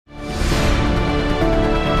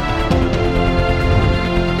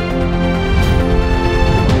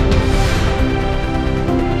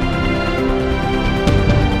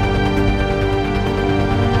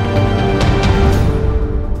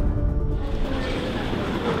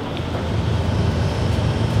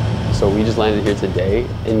So we just landed here today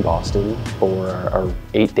in Boston for our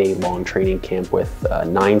 8-day long training camp with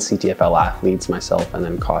 9 CTFL athletes, myself, and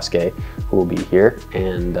then Kosuke, who will be here.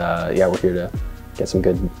 And yeah, we're here to get some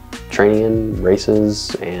good training in,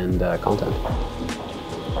 races, and content.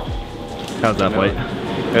 How's that flight?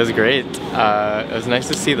 It was great. It was nice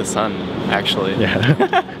to see the sun, actually. Yeah.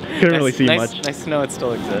 Couldn't really see much. Nice to know it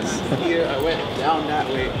still exists. Here, I went down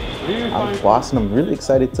that way. I'm Boston. I'm really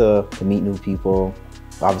excited to meet new people.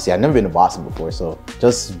 Obviously, I've never been to Boston before, so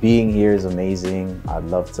just being here is amazing. I'd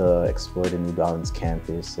love to explore the New Balance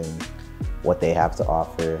campus and what they have to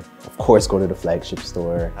offer. Of course, go to the flagship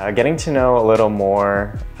store. Getting to know a little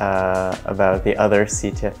more about the other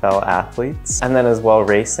CTFL athletes, and then as well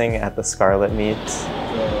racing at the Scarlet meet.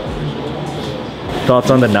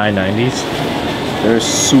 Thoughts on the 990s? They're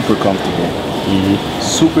super comfortable.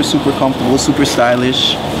 Super, super comfortable, super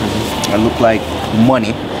stylish. I look like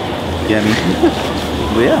money. You get me?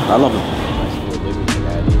 But yeah, I love them.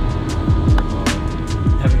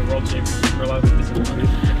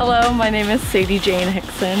 Hello, my name is Sadie Jane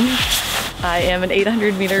Hickson. I am an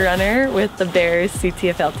 800-meter runner with the Bears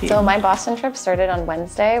CTFL team. So my Boston trip started on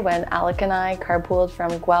Wednesday when Alec and I carpooled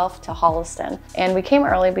from Guelph to Holliston. And we came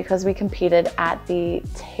early because we competed at the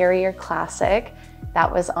Terrier Classic.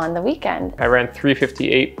 That was on the weekend. I ran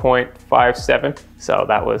 358.57, so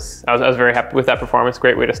I was very happy with that performance.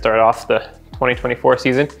 Great way to start off the 2024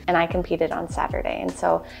 season. And I competed on Saturday, and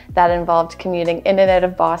so that involved commuting in and out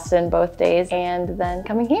of Boston both days and then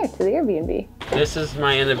coming here to the Airbnb. This is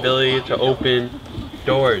my inability to open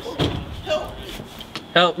doors.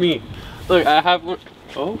 Help me. Look, I have one.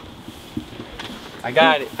 Oh. I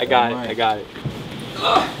got it. I got it.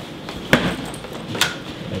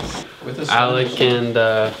 Alec and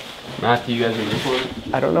Matthew, you guys are recording?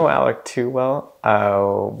 I don't know Alec too well.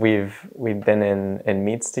 We've been in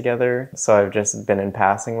meets together, so I've just been in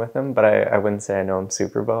passing with him, but I wouldn't say I know him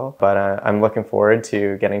super well. But I'm looking forward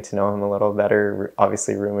to getting to know him a little better,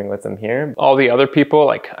 obviously rooming with him here. All the other people,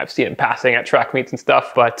 like I've seen in passing at track meets and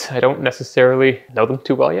stuff, but I don't necessarily know them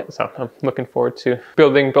too well yet. So I'm looking forward to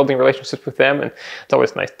building relationships with them, and it's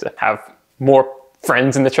always nice to have more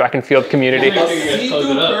friends in the track and field community.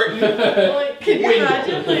 See-through curtain. Can you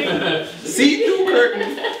imagine? Like, See-through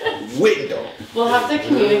curtain. Window. we'll have to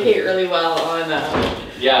communicate really well on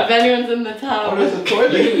Yeah. if anyone's in the tub. Oh, there's a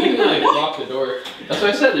toilet. You can like lock the door. That's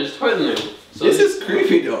what I said, there's a toilet in there. So This is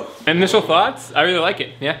creepy though. Initial thoughts? I really like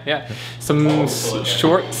it. Yeah. Some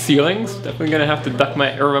short ceilings. Definitely gonna have to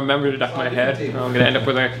remember to duck my head. I'm gonna end up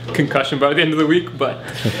with a concussion by the end of the week. But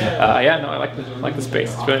yeah, no, I like the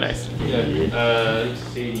space. It's really nice. Yeah,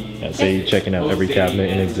 so you're checking out every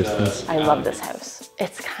cabinet in existence. I love this house.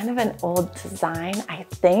 It's kind of an old design, I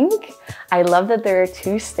think. I love that there are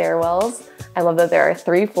 2 stairwells. I love that there are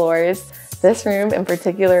 3 floors. This room in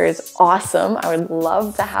particular is awesome. I would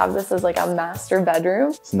love to have this as like a master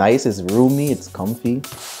bedroom. It's nice, it's roomy, it's comfy.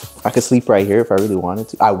 I could sleep right here if I really wanted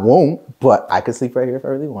to. I won't, but I could sleep right here if I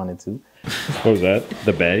really wanted to. What was that?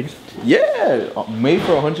 The bags? Yeah, made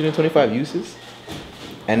for 125 uses.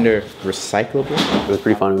 And they're recyclable. it was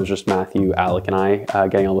pretty fun. It was just Matthew, Alec, and I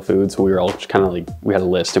getting all the food. So we were all just kind of like, we had a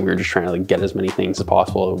list and we were just trying to like get as many things as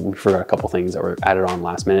possible. We forgot a couple things that were added on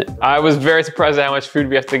last minute. I was very surprised at how much food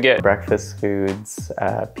we have to get. Breakfast foods,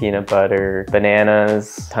 peanut butter,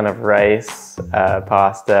 bananas, ton of rice,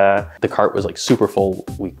 pasta. The cart was like super full.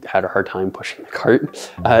 We had a hard time pushing the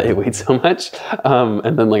cart. It weighed so much.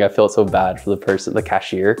 And then like I felt so bad for the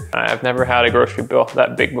cashier. I've never had a grocery bill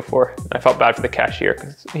that big before. I felt bad for the cashier because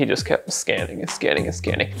he just kept scanning and scanning and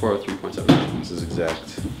scanning. 403.7. This is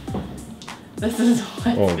exact. This is what's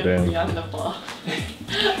gonna damn. be on the vlog.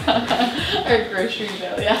 Our grocery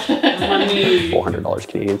bill, yeah. $400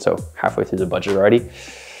 Canadian, so halfway through the budget already.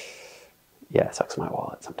 Yeah, it sucks my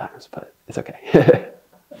wallet sometimes, but it's okay.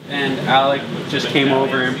 And Alec just came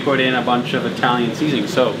over and put in a bunch of Italian seasoning,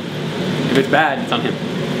 so if it's bad, it's on him.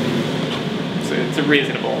 It's a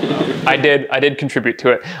reasonable. I did contribute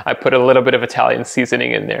to it. I put a little bit of Italian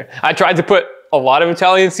seasoning in there. I tried to put a lot of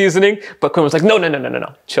Italian seasoning, but Quinn was like, no,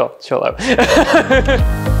 chill out.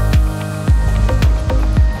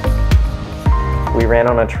 We ran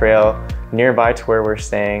on a trail nearby to where we're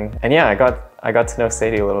staying, and yeah, I got to know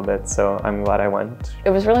Sadie a little bit, so I'm glad I went.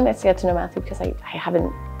 It was really nice to get to know Matthew because I haven't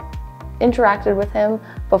interacted with him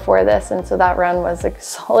before this, and so that run was like a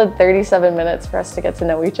solid 37 minutes for us to get to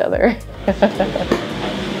know each other.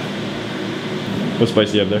 What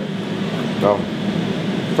spice do you have there? Oh,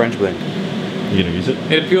 French blend. You gonna use it?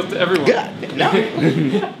 It appeals to everyone. God, no.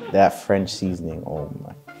 That French seasoning, oh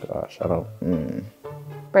my gosh, I don't,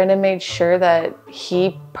 Brandon made sure that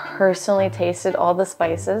he personally tasted all the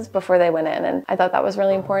spices before they went in, and I thought that was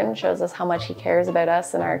really important. Shows us how much he cares about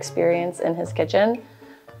us and our experience in his kitchen.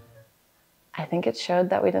 I think it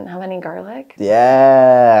showed that we didn't have any garlic.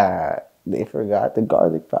 Yeah, they forgot the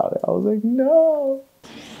garlic powder. I was like, no.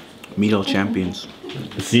 Meato champions.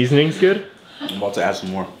 The seasoning's good? I'm about to add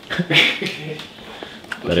some more.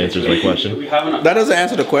 That answers my question. That doesn't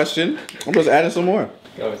answer the question. I'm just adding some more.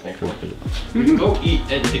 We can go eat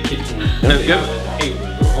at the kitchen. That's good. Hey,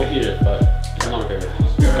 I'll eat it, but I'm not a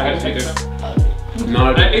favorite.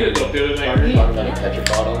 Not I ate it the other night. Talking about a ketchup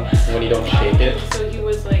bottle when you don't shake it. So he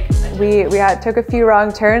was like, We took a few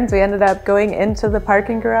wrong turns. We ended up going into the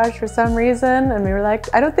parking garage for some reason, and we were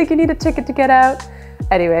like, I don't think you need a ticket to get out.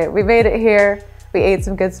 Anyway, we made it here. We ate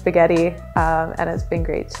some good spaghetti, and it's been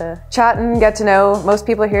great to chat and get to know most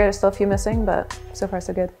people here. There's still a few missing, but so far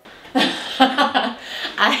so good.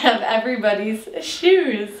 I have everybody's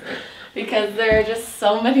shoes because there are just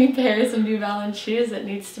so many pairs of New Balance shoes that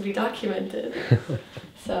needs to be documented.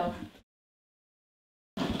 So.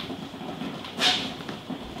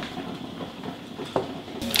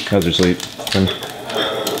 How's your sleep?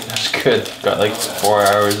 It's good. Got like 4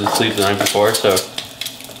 hours of sleep the night before, so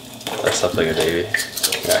that slept like a baby.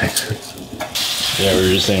 Yeah, we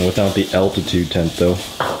were just saying without the altitude tent though.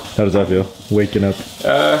 How does that feel? Waking up?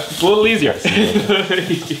 It's a little easier.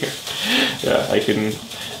 Yeah, I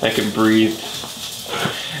can breathe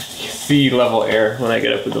sea level air when I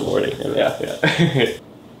get up in the morning. Yeah.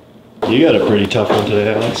 You got a pretty tough one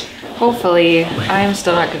today, Alex. Hopefully. I'm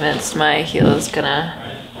still not convinced my heel is gonna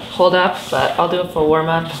hold up, but I'll do a full warm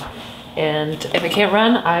up. And if I can't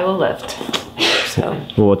run, I will lift. So.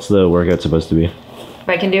 Well, what's the workout supposed to be? If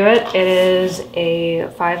I can do it, it is a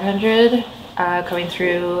 500 coming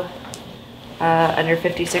through under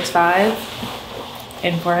 56.5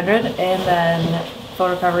 in 400, and then full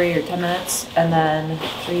recovery or 10 minutes, and then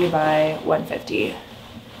 3 by 150.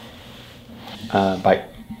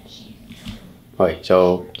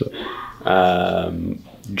 So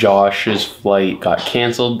Josh's flight got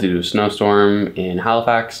canceled due to a snowstorm in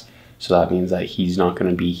Halifax, so that means that he's not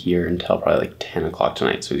going to be here until probably like 10 o'clock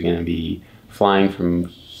tonight. So he's going to be flying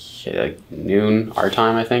from like noon our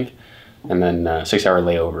time, I think, and then 6-hour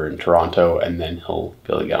layover in Toronto, and then he'll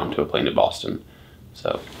be able to get onto a plane to Boston.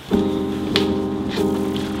 So.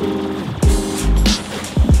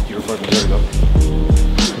 There we go.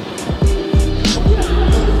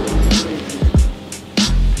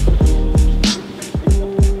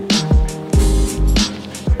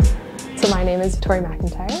 So my name is Tori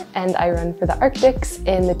McIntyre, and I run for the Arctics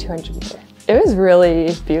in the 200 meter. It was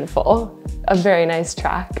really beautiful. A very nice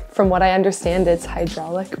track. From what I understand, it's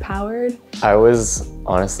hydraulic powered. I was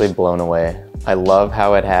honestly blown away. I love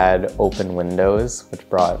how it had open windows, which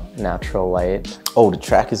brought natural light. Oh, the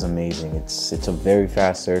track is amazing. It's a very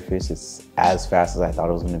fast surface. It's as fast as I thought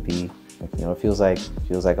it was going to be. You know, it feels like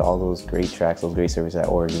all those great tracks, those great surfaces at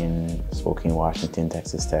Oregon, Spokane, Washington,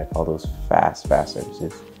 Texas Tech, all those fast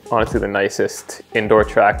surfaces. Honestly, the nicest indoor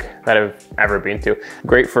track that I've ever been to.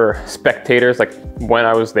 Great for spectators. Like when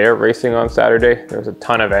I was there racing on Saturday, there was a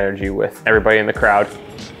ton of energy with everybody in the crowd.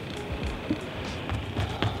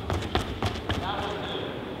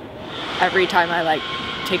 Every time I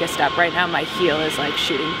take a step right now, my heel is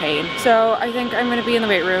shooting pain. So I think I'm gonna be in the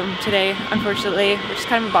weight room today, unfortunately, which is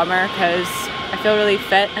kind of a bummer because I feel really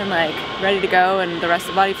fit and ready to go, and the rest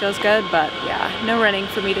of the body feels good, but yeah, no running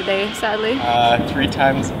for me today, sadly. 3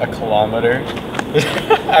 times a kilometer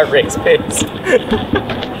at race pace.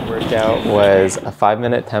 Workout was a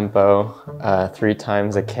 5-minute tempo, 3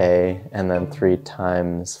 times a K, and then 3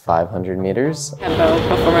 times 500 meters. Tempo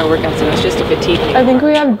before my workout, so it's just a fatigue. I think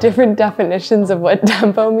we have different definitions of what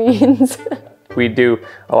tempo means. We do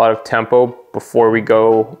a lot of tempo before we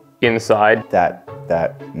go inside.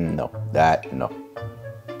 No.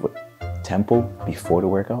 What, tempo before the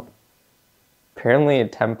workout? Apparently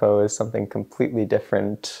tempo is something completely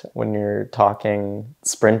different when you're talking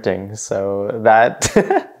sprinting, so that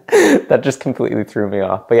that just completely threw me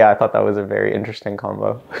off. But yeah, I thought that was a very interesting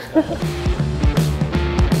combo.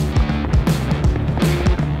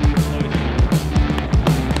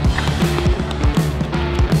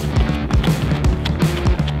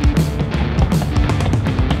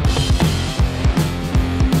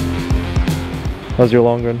 How's your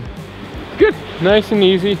long run? Good, nice and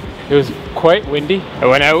easy. It was quite windy. I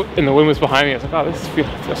went out and the wind was behind me. I was like, oh, this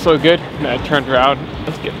feels so good. And I turned around, I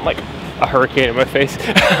was getting a hurricane in my face.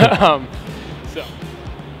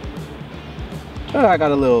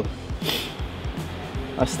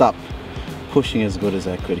 I stopped pushing as good as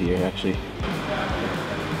I could here, actually.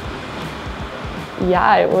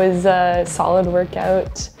 Yeah, it was a solid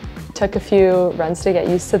workout. Took a few runs to get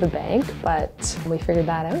used to the bank, but we figured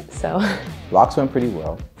that out, so. Locks went pretty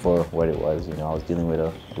well for what it was. You know, I was dealing with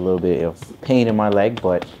a little bit of pain in my leg,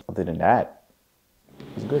 but other than that, it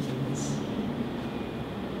was good.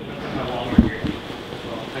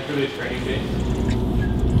 After the training day.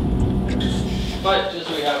 But just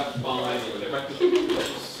so we have fun, that's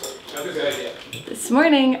a good idea. This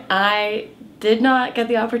morning, I did not get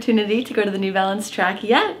the opportunity to go to the New Balance track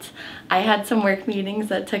yet. I had some work meetings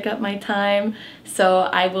that took up my time, so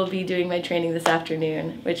I will be doing my training this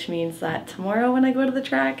afternoon, which means that tomorrow when I go to the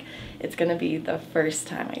track, it's gonna be the first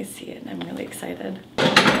time I see it, and I'm really excited.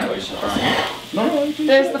 There's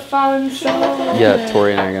the phone. Yeah,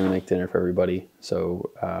 Tori and I are gonna make dinner for everybody.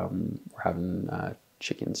 So we're having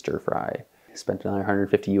chicken stir fry. I spent another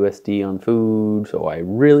 150 USD on food, so I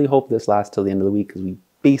really hope this lasts till the end of the week because we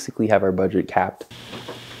basically have our budget capped.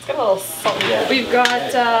 It's got a little salt. We've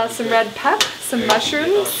got some red pep, some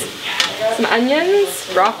mushrooms, some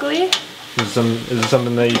onions, broccoli. Is it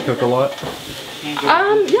something that you cook a lot?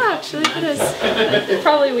 Yeah, actually it is.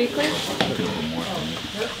 Probably weekly.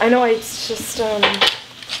 I know, it's just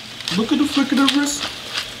Look at the flick of the wrist.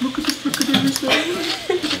 Look at the flick of the wrist.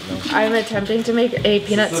 I'm attempting to make a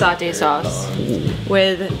peanut satay sauce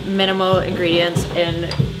with minimal ingredients and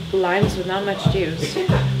limes with not much juice.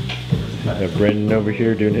 I have Brendan over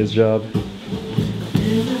here doing his job.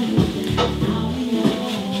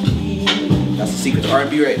 That's the secret to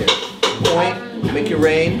R&B right there. Point, make it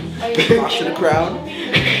rain, talk to the crowd.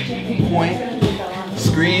 Point,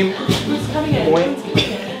 scream, point,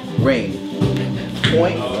 rain.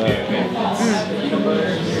 Point.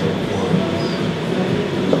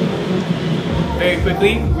 Very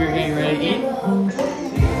quickly, we're getting ready to eat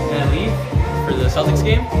and leave for the Celtics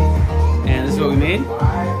game. And this is what we made.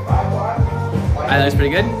 I think it's pretty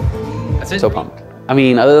good. That's it. So pumped. I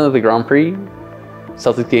mean, other than the Grand Prix,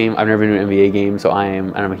 Celtics game, I've never been to an NBA game, so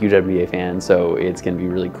I'm a huge NBA fan, so it's gonna be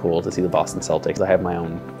really cool to see the Boston Celtics. I have my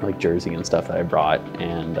own like jersey and stuff that I brought,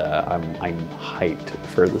 and I'm hyped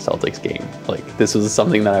for the Celtics game. Like, this was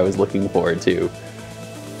something that I was looking forward to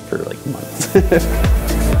for like months.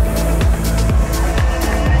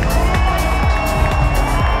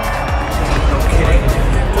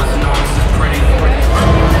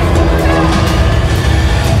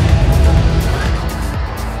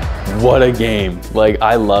 What a game. Like,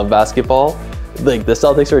 I love basketball. Like, the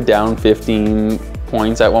Celtics were down 15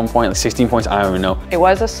 points at one point, like 16 points, I don't even know. It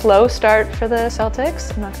was a slow start for the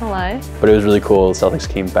Celtics, I'm not gonna lie. But it was really cool. The Celtics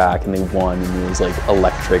came back and they won, and it was like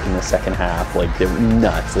electric in the second half. Like, they were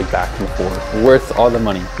nuts, like back and forth. Worth all the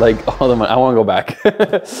money, like all the money. I wanna go back.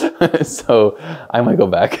 So I might go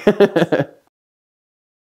back.